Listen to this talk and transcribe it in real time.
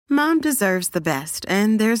Mom deserves the best,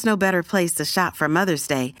 and there's no better place to shop for Mother's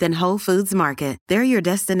Day than Whole Foods Market. They're your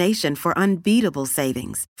destination for unbeatable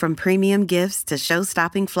savings, from premium gifts to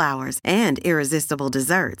show-stopping flowers and irresistible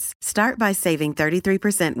desserts. Start by saving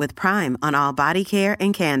 33% with Prime on all body care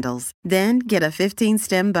and candles. Then get a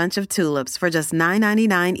 15-stem bunch of tulips for just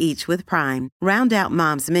 $9.99 each with Prime. Round out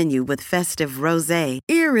Mom's menu with festive rosé,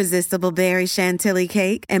 irresistible berry chantilly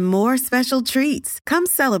cake, and more special treats. Come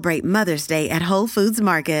celebrate Mother's Day at Whole Foods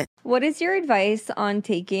Market. What is your advice on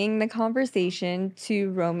taking the conversation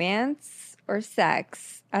to romance or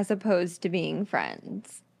sex as opposed to being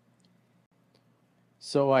friends?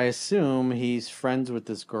 So I assume he's friends with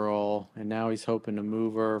this girl, and now he's hoping to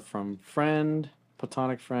move her from friend,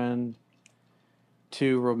 platonic friend,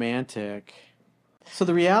 to romantic. So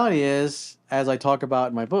the reality is, as I talk about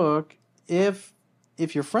in my book, if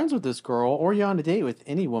you're friends with this girl, or you're on a date with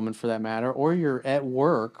any woman for that matter, or you're at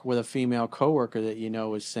work with a female coworker that you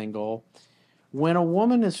know is single, when a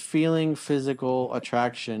woman is feeling physical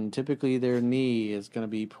attraction, typically their knee is going to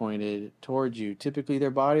be pointed towards you. Typically their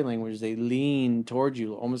body language, they lean towards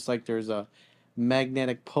you, almost like there's a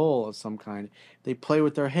magnetic pull of some kind. They play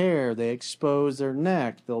with their hair, they expose their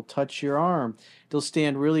neck, they'll touch your arm. They'll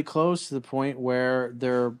stand really close to the point where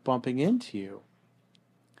they're bumping into you.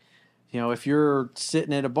 You know, if you're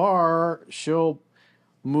sitting at a bar, she'll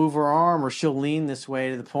move her arm or she'll lean this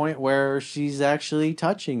way to the point where she's actually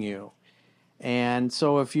touching you. And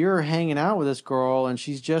so if you're hanging out with this girl and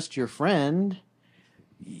she's just your friend,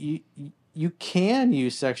 you can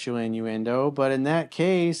use sexual innuendo, but in that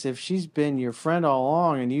case, if she's been your friend all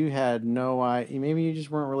along and you had no idea, maybe you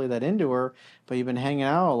just weren't really that into her, but you've been hanging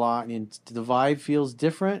out a lot and the vibe feels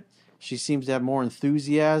different. She seems to have more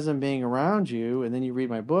enthusiasm being around you, and then you read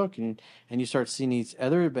my book and you start seeing these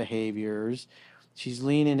other behaviors. She's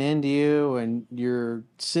leaning into you and you're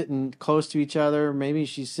sitting close to each other. Maybe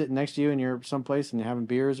she's sitting next to you and you're someplace and you're having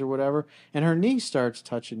beers or whatever, and her knee starts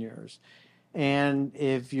touching yours. And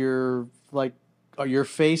if you're like, your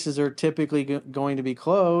faces are typically going to be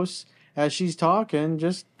close, as she's talking,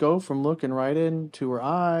 just go from looking right into her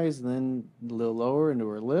eyes, and then a little lower into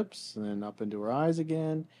her lips, and then up into her eyes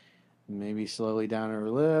again. Maybe slowly down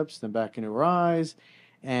her lips, then back into her eyes.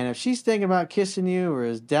 And if she's thinking about kissing you or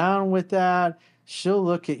is down with that, she'll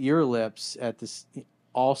look at your lips at this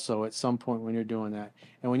also at some point when you're doing that.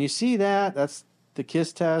 And when you see that, that's the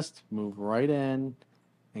kiss test. Move right in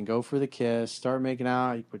and go for the kiss. Start making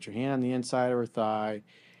out. You put your hand on the inside of her thigh.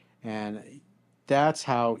 And that's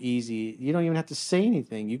how easy. You don't even have to say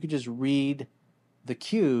anything. You could just read the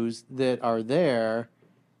cues that are there.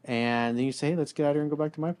 And then you say, hey, let's get out of here and go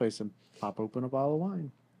back to my place and pop open a bottle of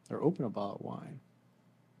wine. Or open a bottle of wine.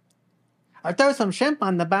 Or throw some shrimp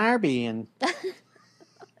on the Barbie and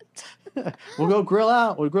we'll go grill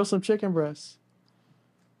out. We'll grill some chicken breasts.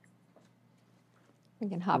 We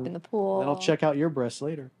can hop in the pool. Then I'll check out your breasts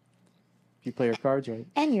later. If you play your cards right.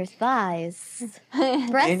 And your thighs.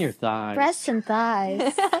 And your thighs. Breasts and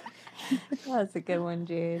thighs. That's a good one,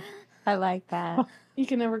 Jade. I like that. You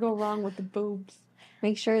can never go wrong with the boobs.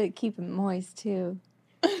 Make sure to keep it moist, too.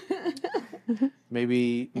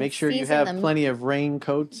 Maybe make sure you have plenty of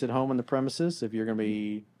raincoats at home on the premises if you're going to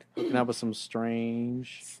be hooking up with some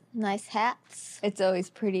strange... Nice hats. It's always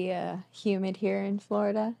pretty humid here in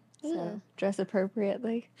Florida, so dress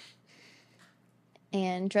appropriately.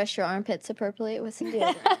 And dress your armpits appropriately with some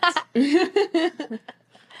deodorant. Maybe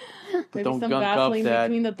don't some gunk up Vaseline that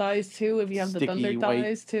between the thighs, too, if you have the thunder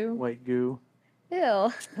thighs, too. White goo.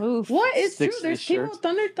 Ew. Oof. What? It's true. Sticks to There's the people shirt. with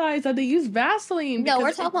thunder thighs that they use Vaseline. No, we're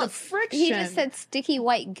because talking of about the friction. He just said sticky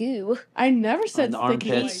white goo. I never said On the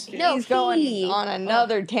sticky armpits. white. No, He's going he- on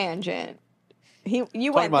another tangent. You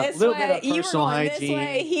went about this a little bit way, of you were personal going hygiene. this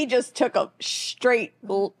way, he just took a straight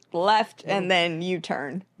left and then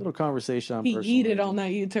U-turn. Little conversation on He personal yeeted hygiene. on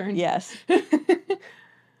that U-turn. Yes.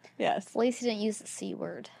 Yes. At least he didn't use the C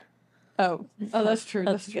word. Oh, Oh, that's true.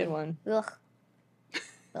 that's That's a good true. one. Ugh.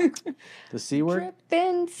 The C word?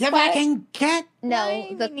 Drippin' You sweat. fucking cat!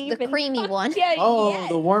 No, the creamy one. Yeah, Oh,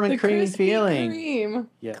 the warm and The creamy crispy feeling. cream.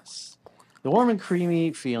 Yes. The warm and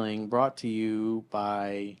creamy feeling brought to you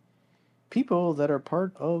by people that are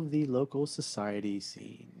part of the local society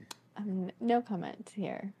scene. No comments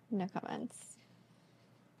here. No comments.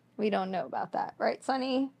 We don't know about that, right,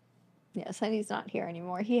 Sonny? Yeah, Sonny's not here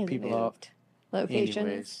anymore. He has People moved locations.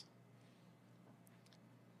 Anyways.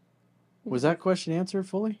 Was that question answered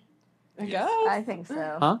fully? I Yes. guess. I think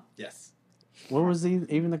so. Huh? Yes. What was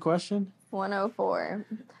even the question? 104.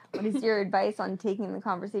 What is your advice on taking the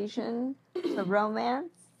conversation to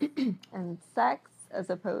romance and sex as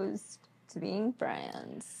opposed to being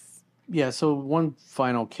friends? Yeah, so one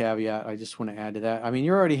final caveat I just want to add to that. I mean,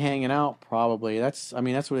 you're already hanging out probably. That's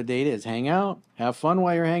what a date is. Hang out, have fun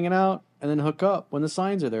while you're hanging out, and then hook up when the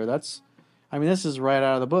signs are there. This is right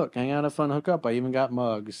out of the book. Hang out, have fun, hook up. I even got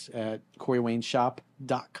mugs at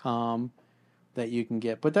CoreyWayneShop.com that you can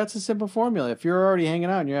get. But that's a simple formula. If you're already hanging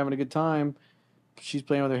out and you're having a good time, she's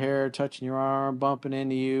playing with her hair, touching your arm, bumping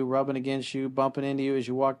into you, rubbing against you, bumping into you as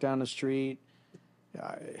you walk down the street.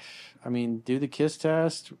 Do the kiss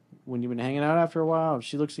test when you've been hanging out after a while. If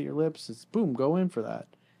she looks at your lips, it's boom, go in for that.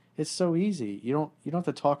 It's so easy. You don't have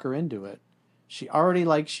to talk her into it. She already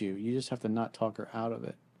likes you. You just have to not talk her out of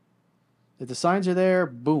it. If the signs are there,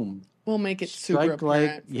 boom. We'll make it super Strike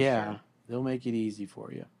apparent. like, yeah, they'll make it easy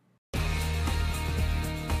for you.